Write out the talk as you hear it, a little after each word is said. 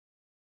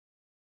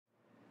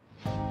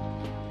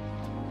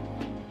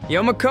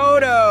Yo,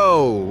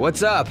 Makoto!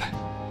 What's up?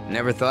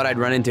 Never thought I'd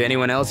run into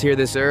anyone else here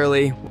this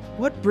early.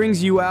 What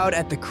brings you out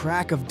at the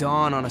crack of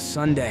dawn on a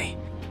Sunday?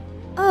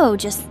 Oh,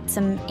 just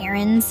some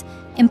errands.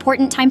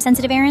 Important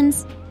time-sensitive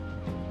errands.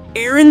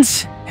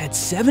 Errands? At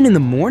 7 in the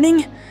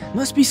morning?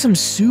 Must be some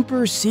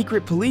super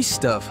secret police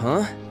stuff,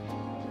 huh?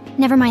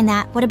 Never mind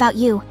that. What about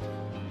you?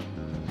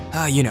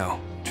 You know,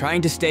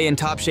 trying to stay in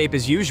top shape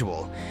as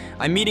usual.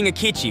 I'm meeting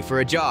Akichi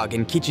for a jog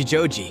in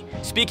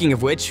Kichijoji. Speaking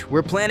of which,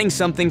 we're planning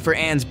something for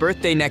Anne's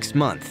birthday next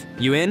month.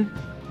 You in?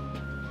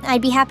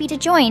 I'd be happy to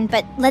join,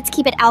 but let's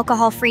keep it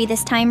alcohol-free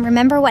this time.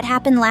 Remember what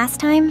happened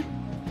last time?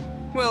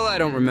 Well, I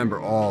don't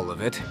remember all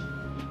of it.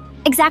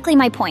 Exactly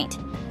my point.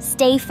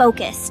 Stay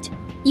focused.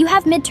 You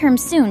have midterms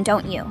soon,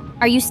 don't you?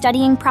 Are you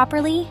studying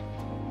properly?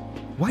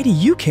 Why do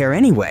you care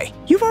anyway?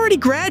 You've already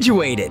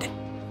graduated!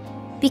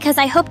 Because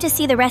I hope to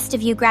see the rest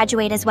of you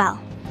graduate as well.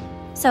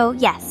 So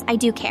yes, I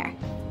do care.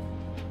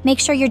 Make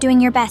sure you're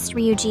doing your best,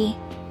 Ryuji.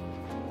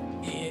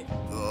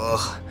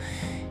 Ugh.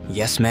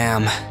 Yes,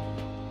 ma'am.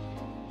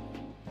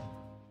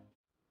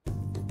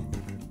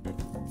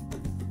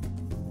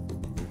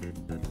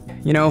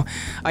 You know,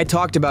 I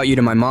talked about you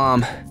to my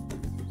mom.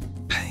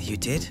 You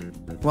did?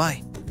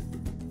 Why?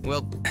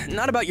 Well,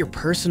 not about your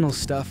personal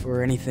stuff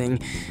or anything.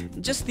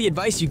 Just the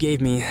advice you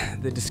gave me,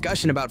 the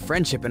discussion about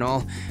friendship and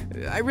all.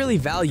 I really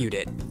valued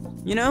it,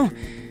 you know?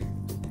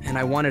 And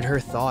I wanted her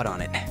thought on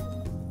it.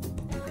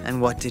 And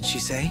what did she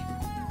say?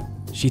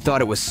 She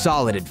thought it was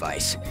solid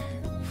advice.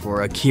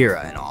 For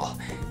Akira and all.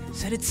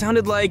 Said it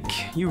sounded like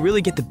you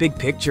really get the big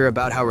picture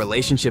about how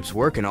relationships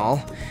work and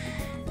all.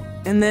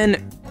 And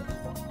then,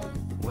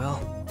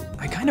 well,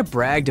 I kind of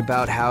bragged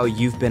about how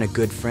you've been a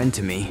good friend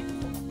to me.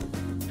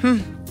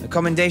 A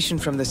commendation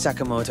from the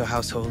Sakamoto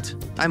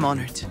household. I'm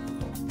honored.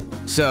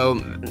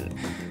 So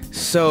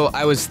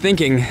I was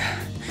thinking,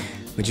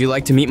 would you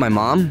like to meet my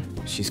mom?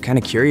 She's kind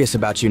of curious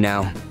about you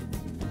now.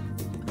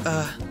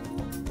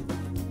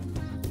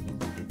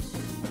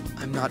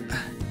 I'm not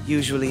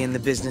usually in the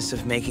business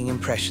of making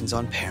impressions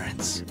on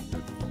parents.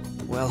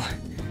 Well,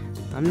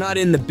 I'm not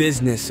in the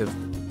business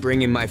of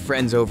bringing my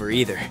friends over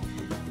either.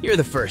 You're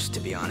the first, to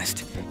be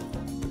honest.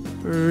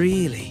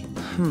 Really?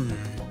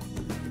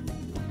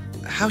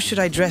 How should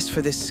I dress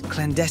for this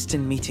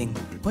clandestine meeting?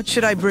 What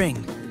should I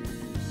bring?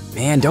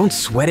 Man, don't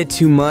sweat it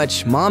too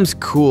much. Mom's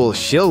cool,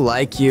 she'll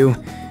like you.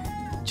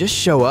 Just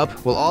show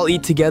up, we'll all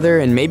eat together,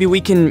 and maybe we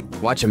can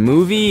watch a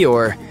movie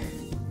or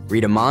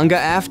read a manga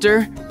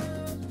after.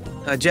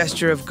 A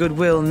gesture of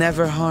goodwill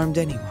never harmed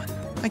anyone.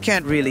 I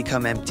can't really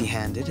come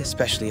empty-handed,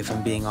 especially if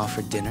I'm being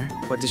offered dinner.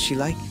 What does she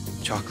like?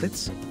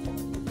 Chocolates?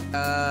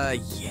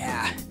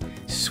 Yeah.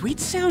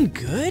 Sweets sound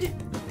good?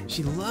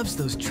 She loves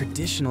those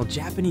traditional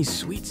Japanese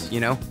sweets, you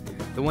know?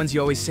 The ones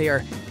you always say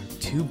are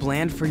too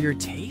bland for your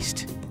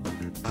taste?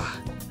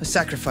 A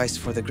sacrifice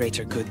for the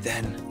greater good,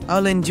 then.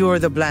 I'll endure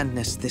the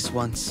blandness this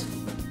once.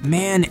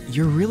 Man,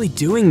 you're really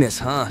doing this,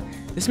 huh?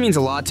 This means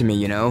a lot to me,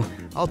 you know?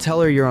 I'll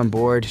tell her you're on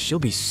board. She'll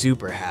be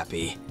super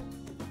happy.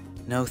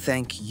 No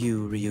thank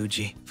you,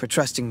 Ryuji, for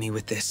trusting me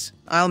with this.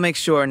 I'll make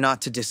sure not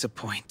to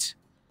disappoint.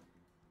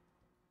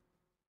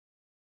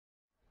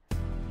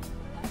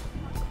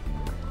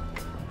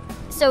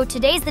 So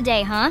today's the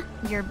day, huh?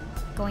 You're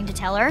going to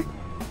tell her?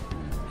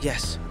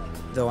 Yes,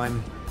 though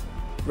I'm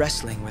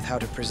wrestling with how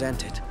to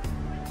present it,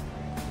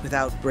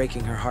 without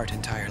breaking her heart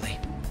entirely.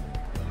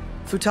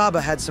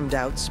 Futaba had some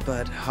doubts,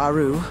 but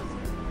Haru,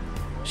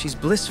 she's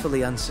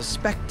blissfully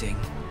unsuspecting,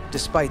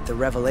 despite the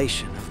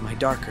revelation of my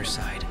darker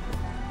side.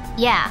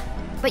 Yeah,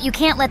 but you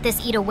can't let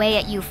this eat away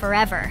at you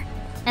forever.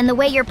 And the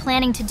way you're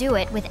planning to do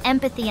it, with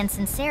empathy and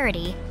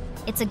sincerity,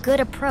 it's a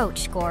good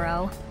approach,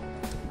 Goro.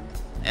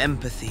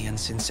 Empathy and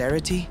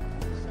sincerity,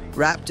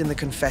 wrapped in the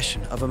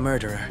confession of a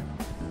murderer.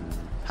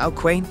 How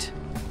quaint,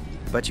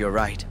 but you're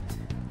right.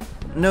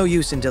 No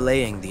use in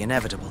delaying the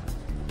inevitable.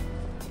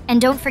 And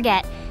don't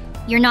forget,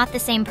 you're not the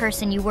same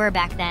person you were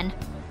back then.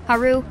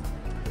 Haru,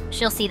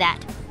 she'll see that.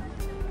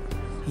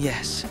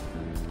 Yes,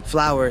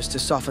 flowers to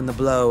soften the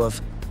blow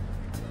of,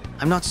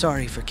 I'm not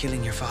sorry for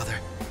killing your father,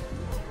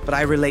 but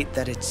I relate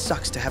that it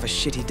sucks to have a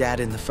shitty dad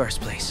in the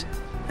first place.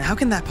 And how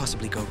can that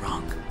possibly go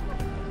wrong?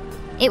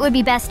 It would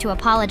be best to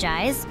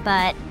apologize,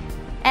 but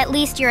at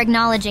least you're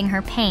acknowledging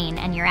her pain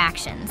and your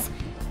actions.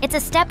 It's a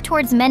step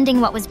towards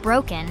mending what was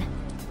broken.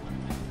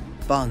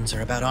 Bonds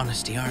are about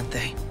honesty, aren't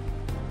they?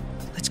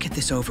 Let's get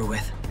this over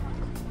with.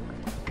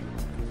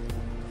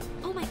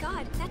 Oh my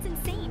god, that's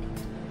insane.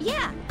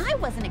 Yeah, I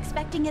wasn't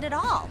expecting it at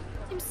all.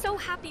 I'm so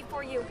happy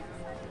for you.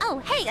 Oh,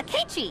 hey,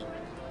 Akechi!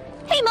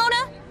 Hey,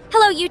 Mona!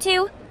 Hello, you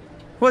two.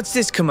 What's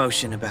this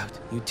commotion about?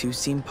 You two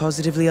seem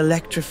positively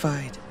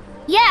electrified.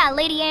 Yeah,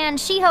 Lady Anne,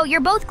 Shiho, you're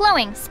both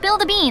glowing. Spill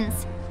the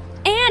beans.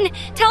 Anne,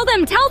 tell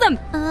them!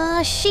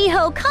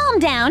 Shiho, calm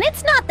down.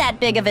 It's not that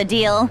big of a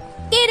deal.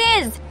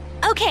 It is!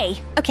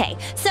 Okay.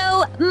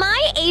 So,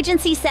 my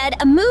agency said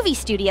a movie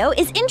studio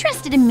is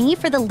interested in me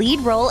for the lead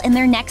role in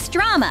their next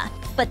drama.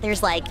 But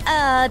there's like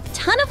a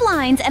ton of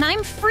lines, and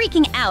I'm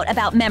freaking out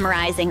about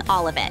memorizing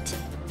all of it.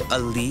 A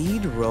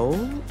lead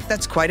role?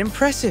 That's quite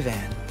impressive,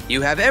 Anne.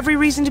 You have every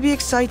reason to be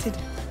excited.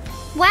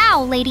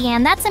 Wow, Lady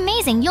Anne, that's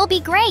amazing. You'll be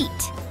great.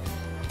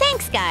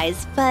 Thanks,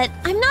 guys, but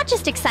I'm not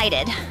just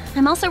excited.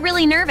 I'm also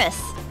really nervous.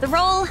 The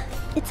role,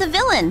 it's a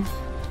villain.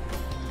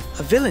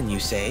 A villain, you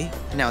say?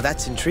 Now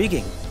that's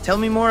intriguing. Tell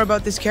me more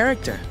about this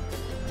character.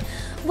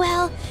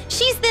 Well,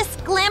 she's this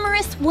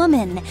glamorous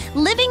woman,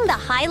 living the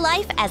high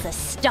life as a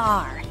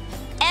star.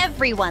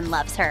 Everyone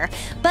loves her,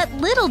 but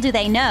little do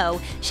they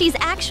know, she's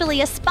actually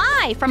a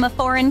spy from a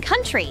foreign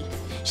country.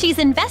 She's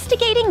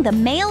investigating the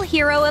male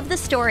hero of the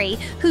story,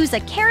 who's a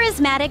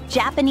charismatic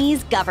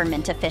Japanese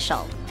government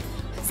official.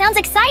 Sounds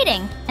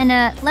exciting. And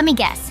let me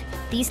guess,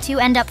 these two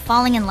end up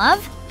falling in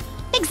love?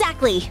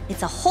 Exactly.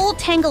 It's a whole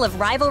tangle of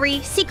rivalry,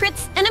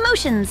 secrets, and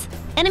emotions.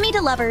 Enemy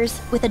to lovers,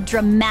 with a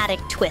dramatic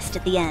twist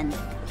at the end.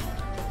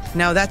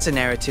 Now that's a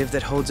narrative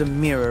that holds a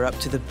mirror up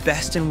to the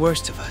best and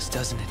worst of us,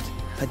 doesn't it?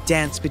 A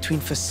dance between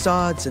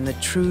facades and the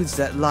truths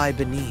that lie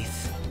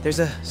beneath. There's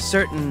a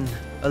certain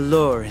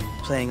allure in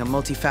playing a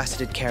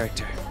multifaceted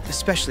character,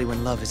 especially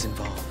when love is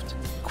involved.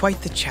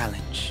 Quite the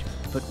challenge,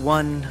 but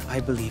one I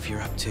believe you're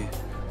up to.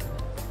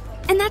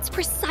 And that's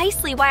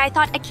precisely why I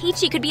thought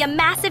Akechi could be a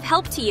massive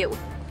help to you.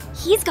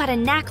 He's got a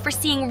knack for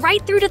seeing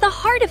right through to the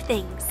heart of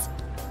things.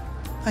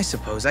 I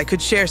suppose I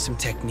could share some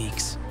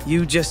techniques.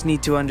 You just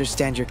need to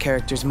understand your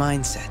character's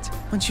mindset.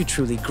 Once you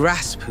truly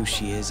grasp who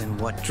she is and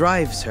what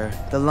drives her,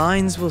 the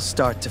lines will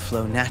start to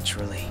flow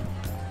naturally.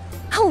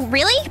 Oh,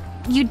 really?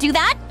 You do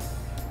that?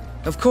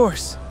 Of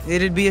course.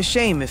 It'd be a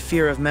shame if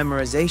fear of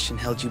memorization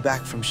held you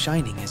back from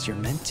shining as you're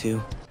meant to.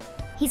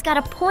 He's got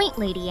a point,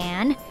 Lady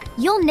Anne.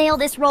 You'll nail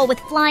this role with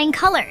flying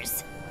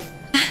colors.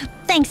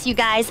 Thanks, you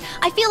guys.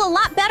 I feel a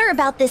lot better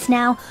about this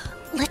now.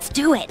 Let's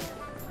do it.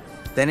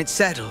 Then it's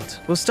settled.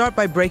 We'll start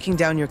by breaking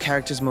down your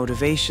character's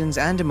motivations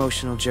and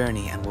emotional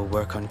journey, and we'll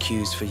work on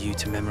cues for you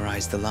to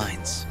memorize the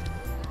lines.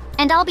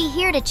 And I'll be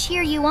here to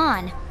cheer you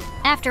on.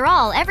 After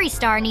all, every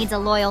star needs a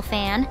loyal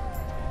fan.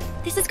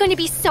 This is going to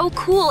be so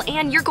cool,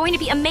 and you're going to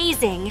be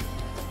amazing.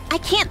 I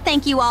can't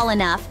thank you all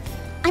enough.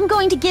 I'm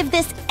going to give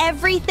this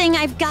everything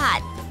I've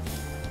got.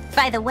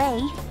 By the way,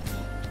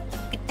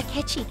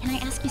 Akechi, can I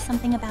ask you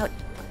something about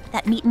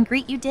that meet and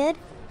greet you did?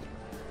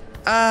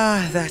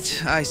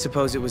 That, I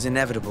suppose it was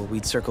inevitable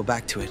we'd circle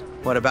back to it.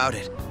 What about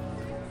it?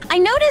 I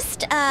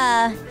noticed,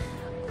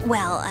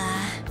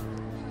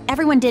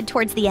 everyone did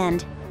towards the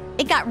end.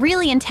 It got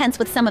really intense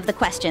with some of the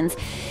questions.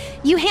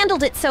 You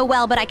handled it so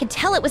well, but I could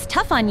tell it was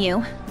tough on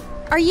you.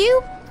 Are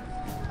you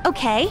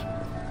okay?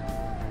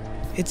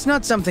 It's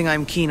not something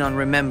I'm keen on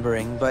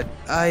remembering, but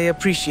I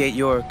appreciate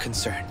your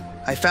concern.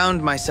 I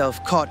found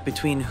myself caught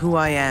between who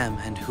I am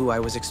and who I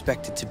was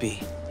expected to be.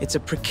 It's a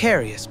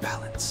precarious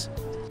balance.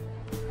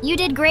 You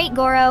did great,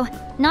 Goro.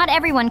 Not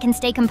everyone can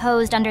stay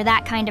composed under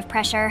that kind of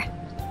pressure.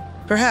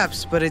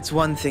 Perhaps, but it's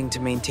one thing to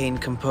maintain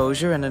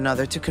composure and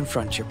another to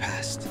confront your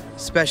past,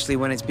 especially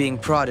when it's being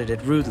prodded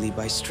at rudely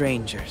by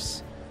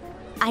strangers.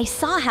 I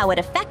saw how it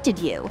affected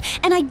you,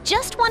 and I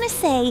just want to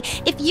say,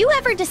 if you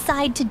ever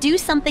decide to do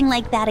something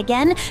like that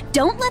again,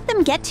 don't let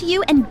them get to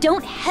you and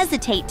don't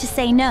hesitate to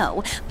say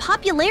no.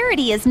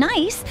 Popularity is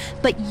nice,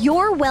 but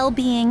your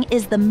well-being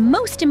is the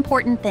most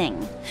important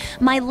thing.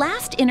 My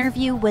last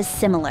interview was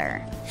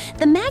similar.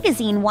 The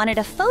magazine wanted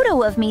a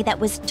photo of me that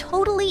was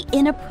totally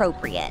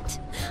inappropriate.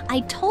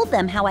 I told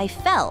them how I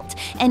felt,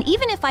 and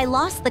even if I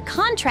lost the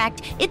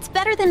contract, it's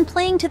better than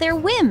playing to their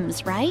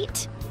whims,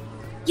 right?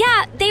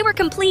 Yeah, they were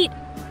complete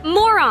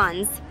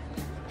morons.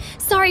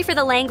 Sorry for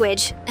the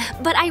language,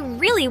 but I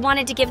really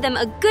wanted to give them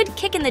a good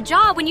kick in the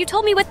jaw when you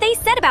told me what they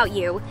said about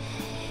you.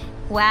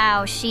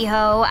 Wow,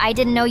 Shiho, I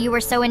didn't know you were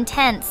so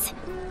intense.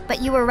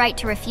 But you were right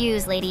to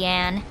refuse, Lady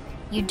Anne.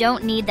 You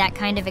don't need that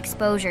kind of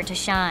exposure to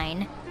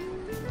shine.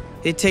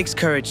 It takes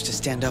courage to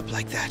stand up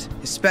like that,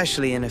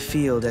 especially in a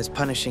field as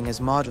punishing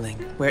as modeling,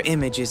 where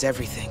image is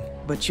everything.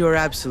 But you're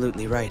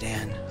absolutely right,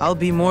 Anne. I'll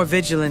be more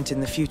vigilant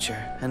in the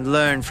future and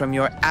learn from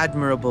your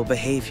admirable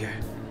behavior.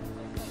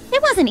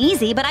 It wasn't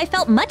easy, but I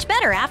felt much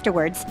better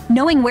afterwards.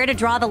 Knowing where to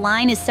draw the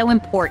line is so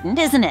important,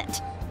 isn't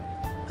it?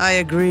 I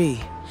agree.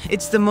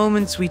 It's the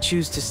moments we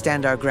choose to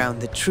stand our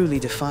ground that truly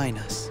define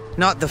us,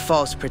 not the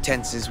false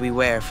pretenses we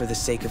wear for the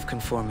sake of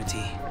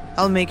conformity.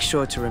 I'll make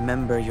sure to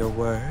remember your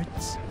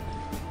words.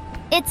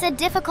 It's a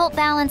difficult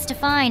balance to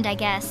find, I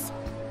guess.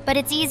 But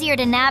it's easier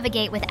to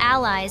navigate with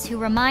allies who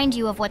remind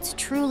you of what's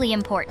truly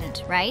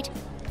important, right?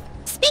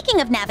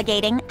 Speaking of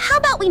navigating, how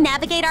about we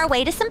navigate our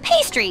way to some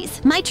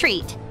pastries? My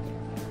treat.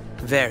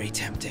 Very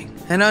tempting.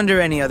 And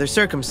under any other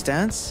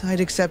circumstance, I'd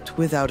accept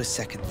without a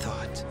second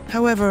thought.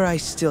 However, I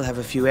still have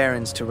a few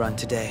errands to run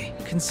today.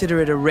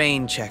 Consider it a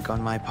rain check on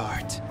my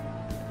part.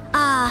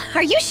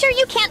 Are you sure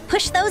you can't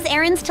push those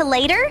errands to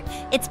later?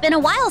 It's been a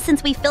while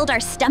since we filled our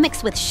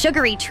stomachs with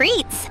sugary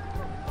treats.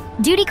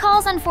 Duty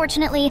calls,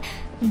 unfortunately.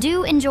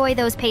 Do enjoy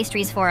those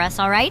pastries for us,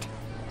 all right?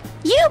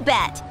 You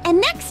bet! And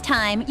next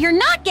time, you're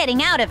not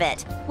getting out of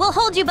it. We'll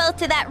hold you both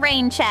to that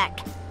rain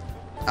check.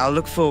 I'll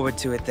look forward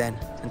to it then.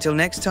 Until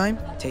next time,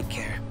 take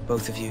care,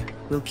 both of you.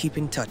 We'll keep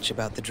in touch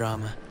about the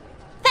drama.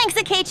 Thanks,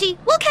 Akechi.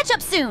 We'll catch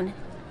up soon.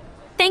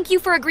 Thank you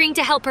for agreeing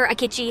to help her,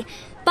 Akechi.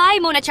 Bye,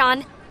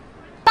 Mona-chan.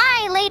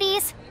 Bye,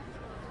 ladies!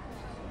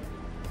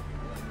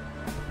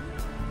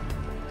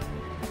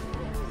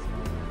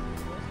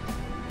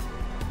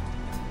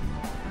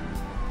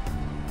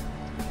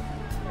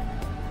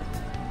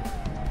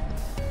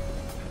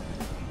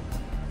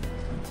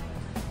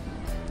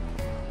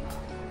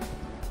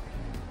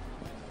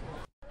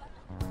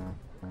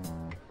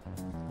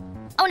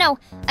 Oh no,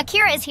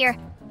 Akira is here.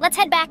 Let's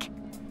head back.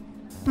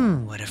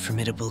 What a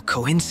formidable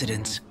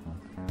coincidence.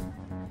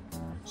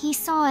 He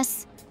saw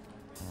us.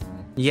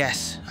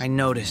 Yes, I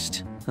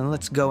noticed. Well,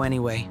 let's go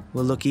anyway.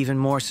 We'll look even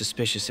more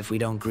suspicious if we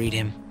don't greet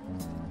him.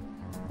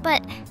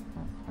 But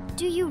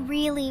do you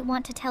really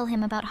want to tell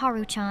him about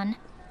Haru-chan?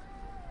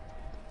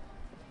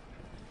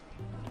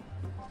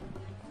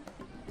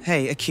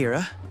 Hey,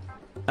 Akira.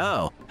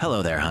 Oh,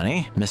 hello there,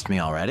 honey. Missed me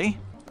already?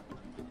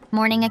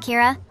 Morning,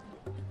 Akira.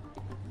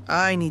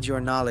 I need your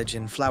knowledge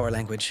in flower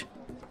language.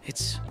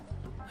 It's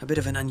a bit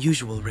of an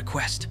unusual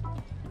request.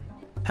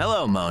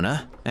 Hello,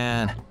 Mona.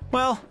 And,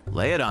 well,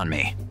 lay it on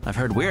me. I've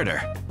heard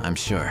weirder, I'm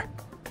sure.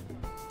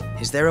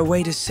 Is there a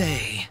way to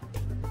say,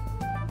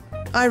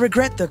 I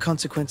regret the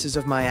consequences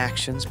of my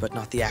actions, but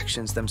not the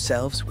actions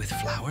themselves, with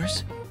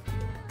flowers?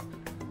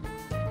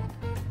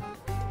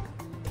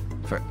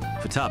 For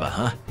Futaba,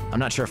 huh? I'm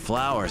not sure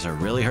flowers are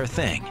really her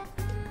thing.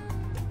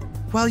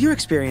 While your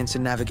experience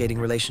in navigating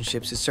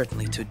relationships is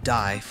certainly to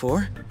die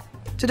for,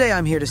 today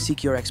I'm here to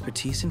seek your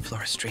expertise in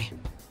floristry.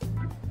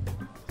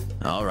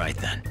 All right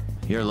then.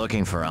 You're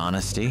looking for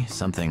honesty,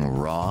 something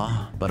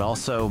raw, but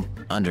also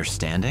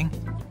understanding?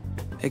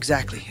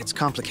 Exactly, it's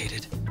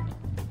complicated.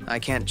 I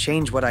can't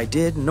change what I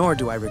did, nor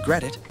do I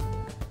regret it.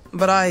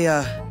 But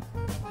I,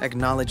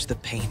 acknowledge the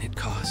pain it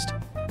caused.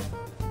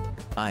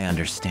 I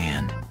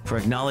understand. For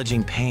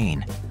acknowledging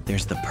pain,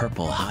 there's the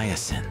purple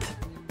hyacinth.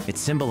 It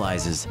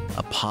symbolizes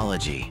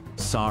apology,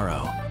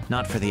 sorrow,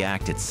 not for the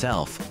act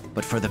itself,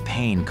 but for the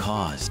pain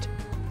caused.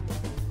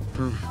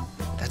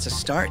 That's a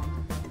start.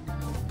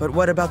 But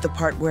what about the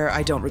part where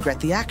I don't regret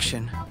the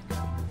action?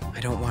 I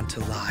don't want to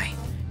lie.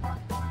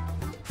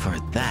 For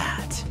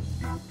that,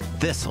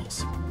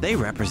 thistles, they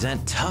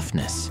represent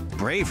toughness,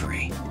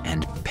 bravery,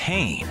 and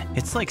pain.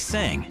 It's like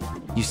saying,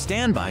 you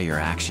stand by your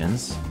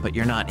actions, but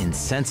you're not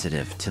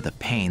insensitive to the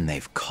pain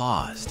they've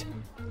caused.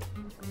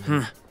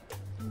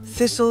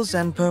 Thistles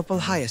and purple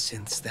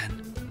hyacinths,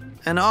 then.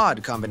 An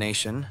odd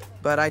combination,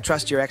 but I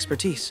trust your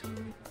expertise.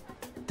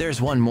 There's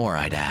one more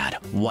I'd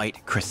add,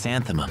 white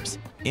chrysanthemums.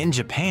 In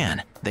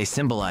Japan, they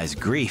symbolize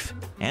grief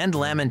and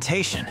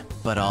lamentation,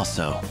 but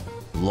also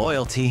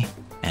loyalty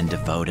and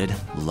devoted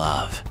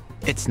love.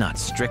 It's not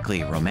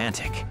strictly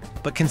romantic,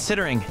 but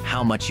considering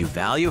how much you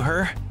value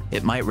her,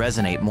 it might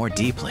resonate more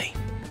deeply.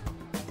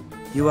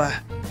 You,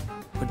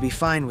 would be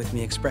fine with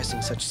me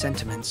expressing such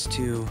sentiments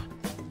to,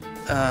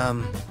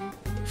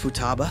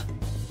 Futaba?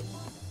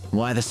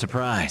 Why the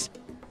surprise?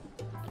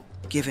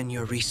 Given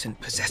your recent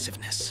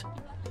possessiveness.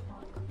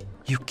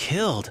 You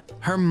killed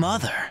her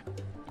mother.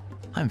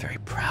 I'm very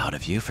proud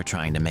of you for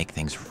trying to make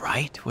things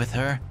right with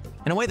her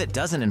in a way that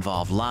doesn't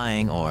involve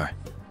lying or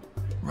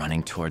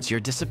running towards your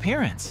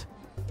disappearance.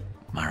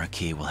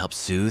 Maruki will help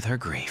soothe her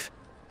grief,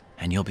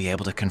 and you'll be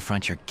able to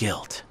confront your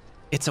guilt.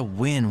 It's a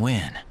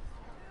win-win.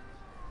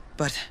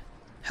 But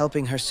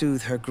helping her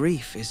soothe her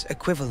grief is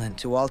equivalent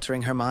to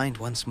altering her mind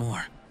once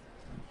more.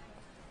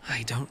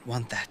 I don't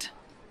want that.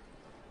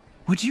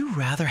 Would you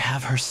rather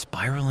have her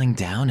spiraling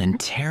down and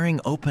tearing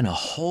open a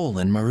hole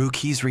in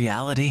Maruki's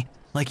reality,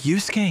 like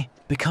Yusuke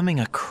becoming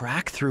a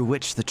crack through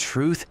which the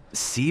truth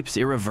seeps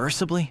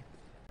irreversibly?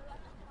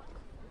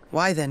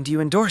 Why then do you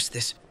endorse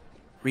this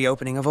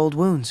reopening of old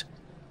wounds?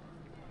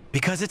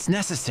 Because it's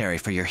necessary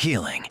for your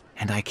healing,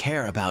 and I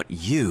care about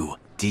you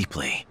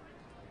deeply.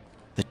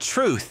 The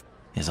truth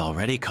is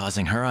already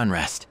causing her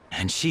unrest,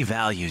 and she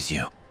values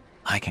you.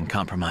 I can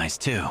compromise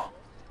too.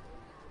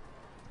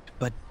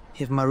 But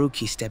if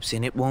Maruki steps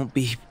in, it won't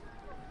be...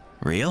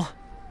 Real?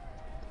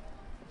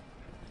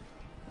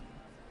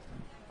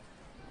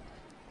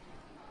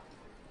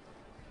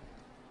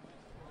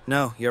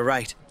 No, you're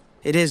right.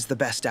 It is the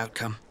best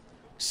outcome.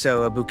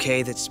 So a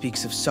bouquet that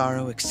speaks of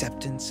sorrow,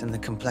 acceptance, and the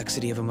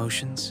complexity of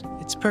emotions,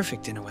 it's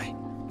perfect in a way.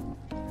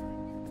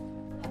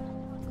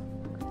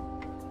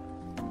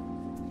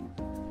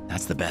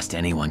 That's the best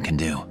anyone can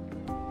do.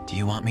 Do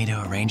you want me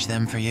to arrange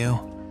them for you?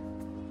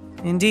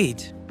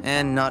 Indeed,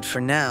 and not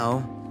for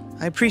now.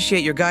 I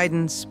appreciate your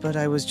guidance, but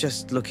I was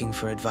just looking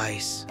for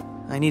advice.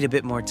 I need a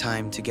bit more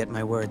time to get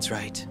my words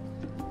right.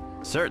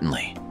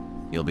 Certainly.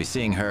 You'll be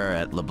seeing her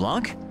at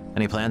LeBlanc?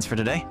 Any plans for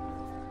today?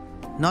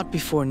 Not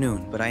before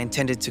noon, but I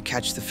intended to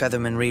catch the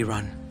Featherman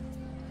rerun.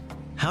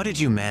 How did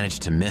you manage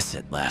to miss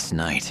it last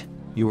night?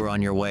 You were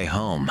on your way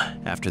home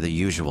after the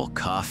usual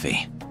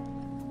coffee.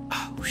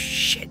 Oh,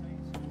 shit.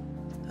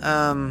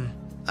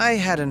 I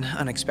had an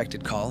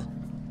unexpected call.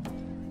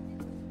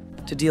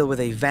 To deal with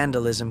a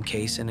vandalism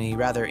case in a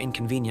rather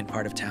inconvenient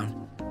part of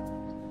town.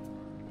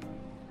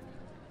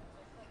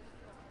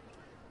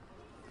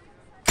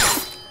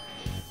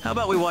 How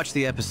about we watch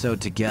the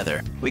episode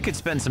together? We could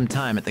spend some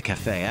time at the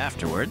cafe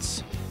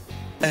afterwards.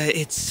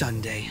 It's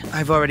Sunday.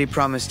 I've already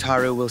promised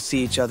Haru we'll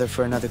see each other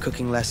for another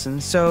cooking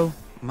lesson, so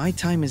my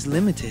time is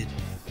limited.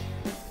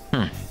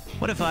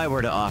 What if I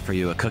were to offer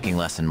you a cooking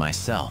lesson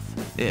myself,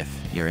 if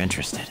you're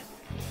interested?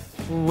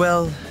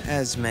 Well,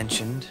 as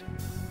mentioned.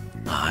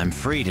 I'm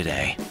free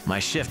today. My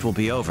shift will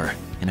be over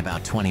in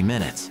about 20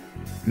 minutes.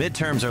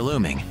 Midterms are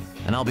looming,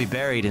 and I'll be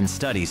buried in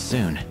studies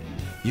soon.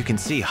 You can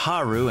see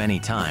Haru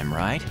anytime,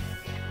 right?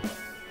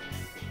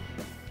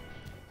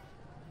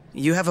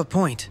 You have a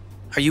point.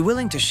 Are you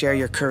willing to share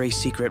your curry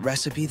secret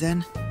recipe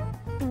then?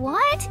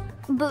 What?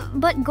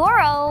 But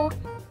Goro...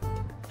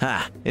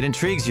 Ha, it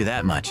intrigues you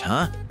that much,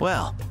 huh?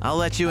 Well, I'll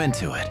let you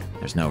into it.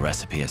 There's no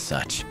recipe as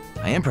such.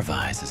 I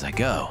improvise as I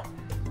go.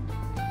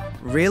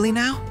 Really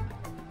now?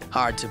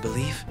 Hard to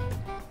believe.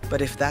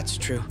 But if that's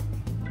true,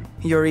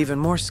 you're even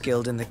more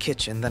skilled in the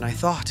kitchen than I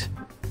thought.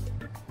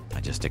 I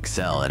just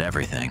excel at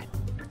everything.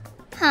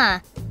 Huh.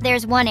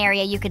 There's one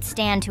area you could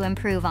stand to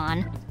improve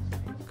on.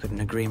 Couldn't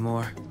agree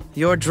more.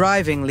 Your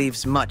driving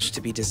leaves much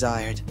to be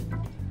desired.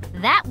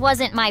 That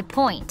wasn't my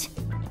point.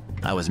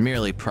 I was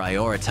merely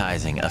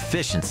prioritizing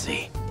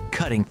efficiency,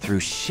 cutting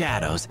through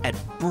shadows at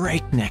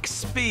breakneck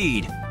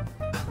speed.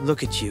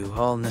 Look at you,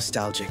 all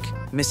nostalgic.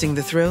 Missing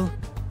the thrill?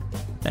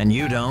 And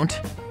you don't?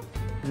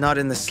 Not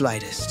in the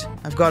slightest.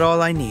 I've got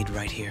all I need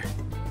right here.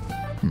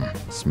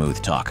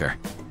 Smooth talker.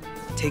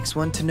 Takes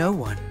one to know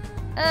one.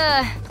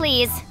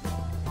 Please.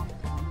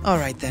 All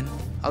right then.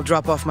 I'll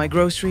drop off my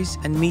groceries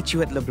and meet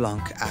you at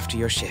LeBlanc after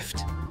your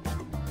shift.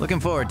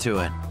 Looking forward to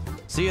it.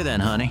 See you then,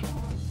 honey.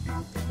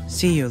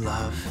 See you,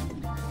 love.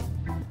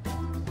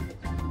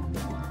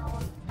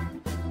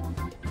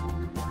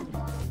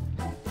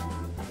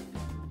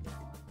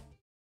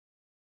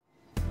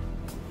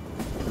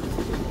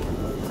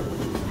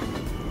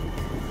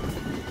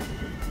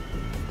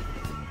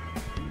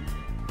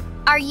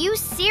 Are you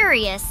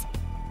serious?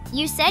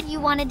 You said you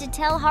wanted to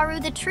tell Haru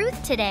the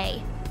truth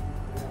today.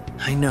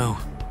 I know.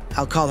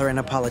 I'll call her and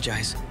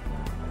apologize.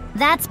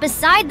 That's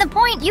beside the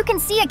point. You can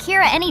see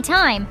Akira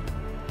anytime.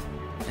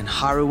 And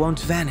Haru won't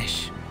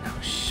vanish.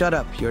 Now shut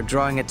up. You're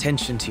drawing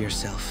attention to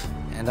yourself.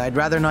 And I'd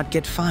rather not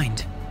get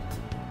fined.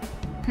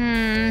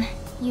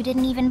 You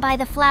didn't even buy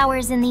the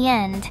flowers in the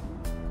end.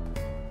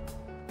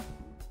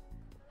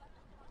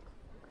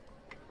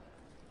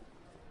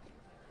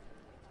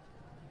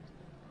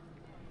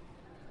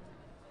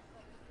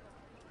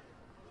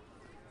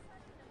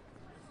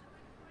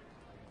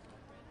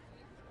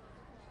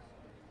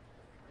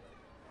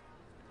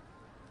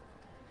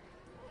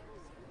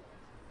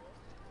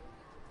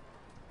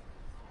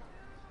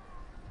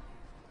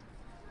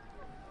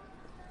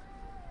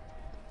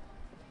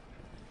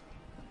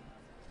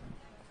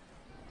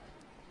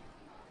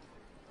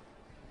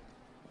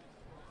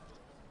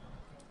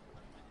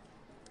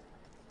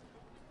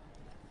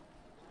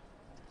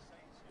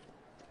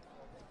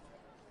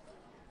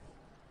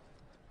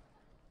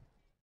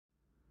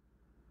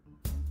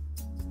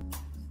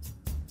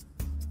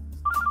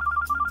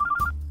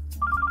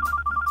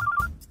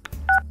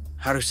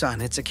 Haru-san,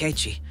 it's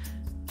Akechi.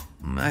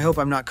 I hope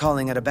I'm not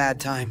calling at a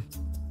bad time.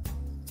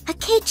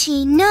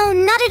 Akechi, no,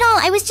 not at all.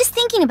 I was just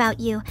thinking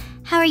about you.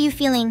 How are you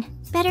feeling?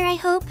 Better, I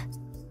hope?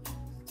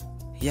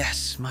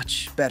 Yes,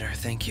 much better,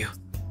 thank you.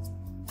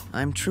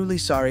 I'm truly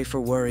sorry for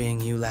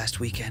worrying you last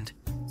weekend.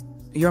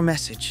 Your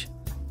message,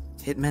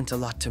 it meant a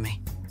lot to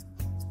me.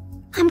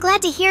 I'm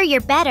glad to hear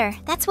you're better.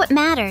 That's what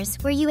matters.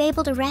 Were you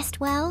able to rest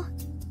well?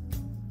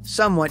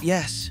 Somewhat,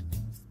 yes.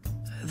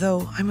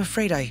 Though, I'm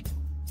afraid I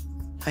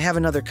have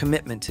another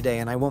commitment today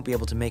and I won't be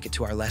able to make it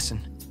to our lesson.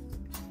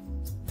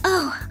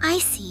 Oh, I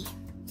see.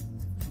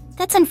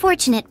 That's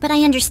unfortunate, but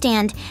I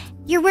understand.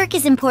 Your work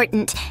is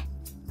important.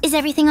 Is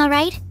everything all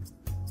right?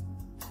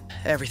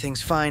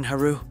 Everything's fine,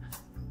 Haru.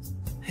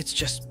 It's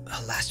just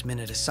a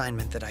last-minute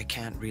assignment that I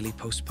can't really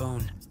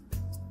postpone.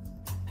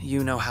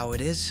 You know how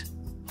it is.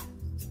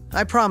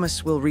 I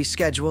promise we'll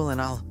reschedule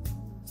and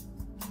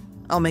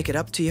I'll make it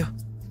up to you.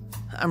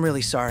 I'm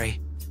really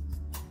sorry.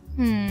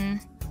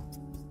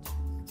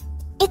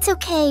 It's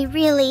okay,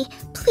 really.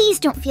 Please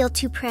don't feel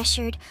too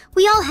pressured.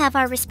 We all have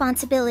our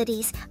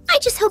responsibilities. I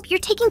just hope you're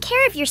taking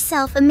care of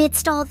yourself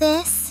amidst all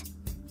this.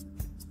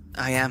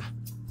 I am.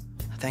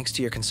 Thanks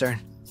to your concern.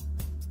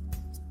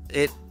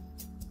 It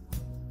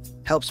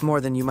helps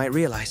more than you might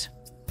realize.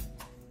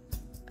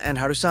 And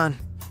Haru-san,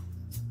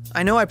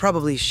 I know I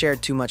probably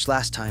shared too much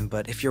last time,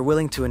 but if you're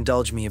willing to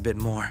indulge me a bit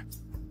more,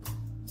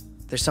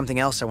 there's something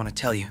else I want to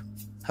tell you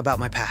about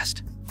my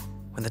past,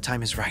 when the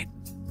time is right.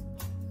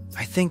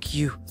 I think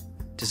you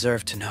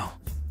deserve to know.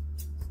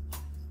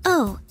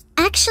 Oh,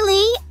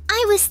 actually,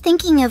 I was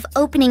thinking of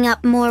opening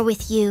up more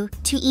with you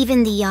to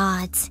even the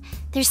odds.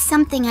 There's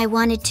something I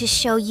wanted to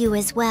show you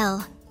as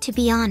well, to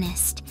be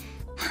honest.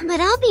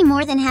 But I'll be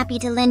more than happy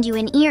to lend you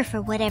an ear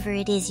for whatever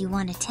it is you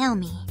want to tell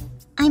me.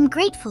 I'm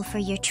grateful for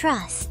your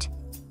trust.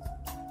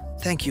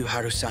 Thank you,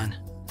 Haru-san.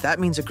 That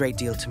means a great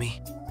deal to me.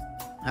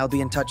 I'll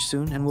be in touch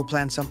soon and we'll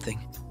plan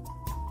something.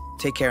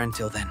 Take care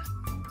until then.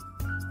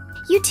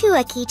 You too,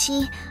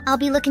 Akechi. I'll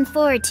be looking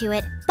forward to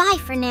it. Bye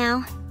for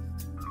now.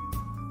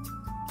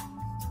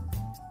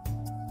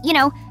 You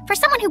know, for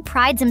someone who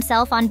prides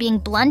himself on being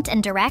blunt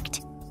and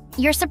direct,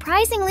 you're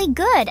surprisingly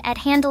good at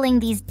handling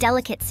these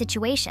delicate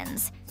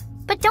situations.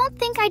 But don't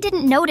think I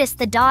didn't notice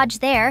the dodge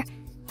there.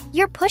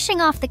 You're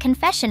pushing off the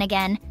confession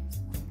again.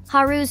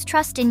 Haru's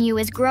trust in you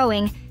is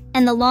growing,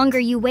 and the longer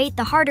you wait,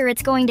 the harder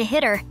it's going to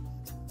hit her.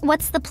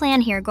 What's the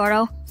plan here,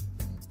 Goro?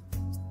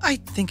 I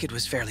think it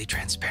was fairly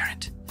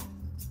transparent.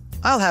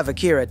 I'll have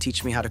Akira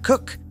teach me how to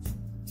cook,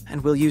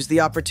 and we'll use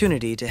the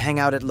opportunity to hang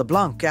out at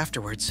LeBlanc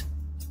afterwards.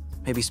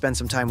 Maybe spend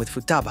some time with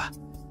Futaba.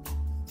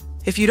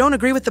 If you don't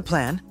agree with the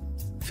plan,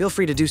 feel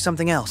free to do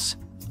something else.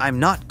 I'm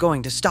not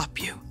going to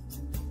stop you.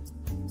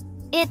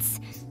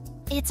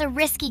 It's a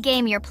risky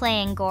game you're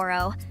playing,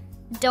 Goro.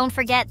 Don't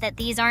forget that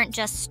these aren't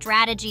just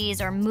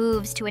strategies or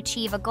moves to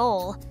achieve a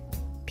goal.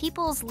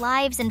 People's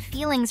lives and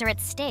feelings are at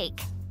stake.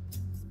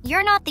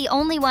 You're not the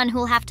only one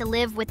who'll have to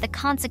live with the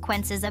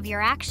consequences of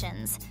your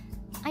actions.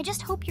 I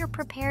just hope you're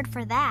prepared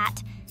for that.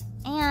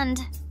 And,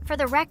 for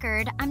the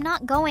record, I'm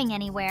not going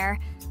anywhere.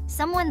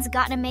 Someone's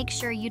got to make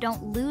sure you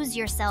don't lose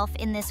yourself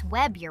in this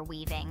web you're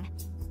weaving.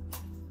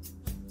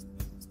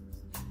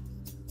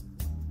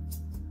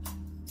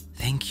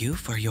 Thank you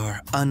for your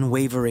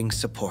unwavering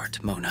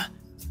support, Mona.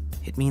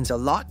 It means a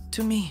lot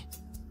to me.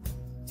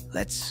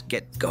 Let's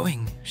get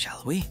going,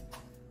 shall we?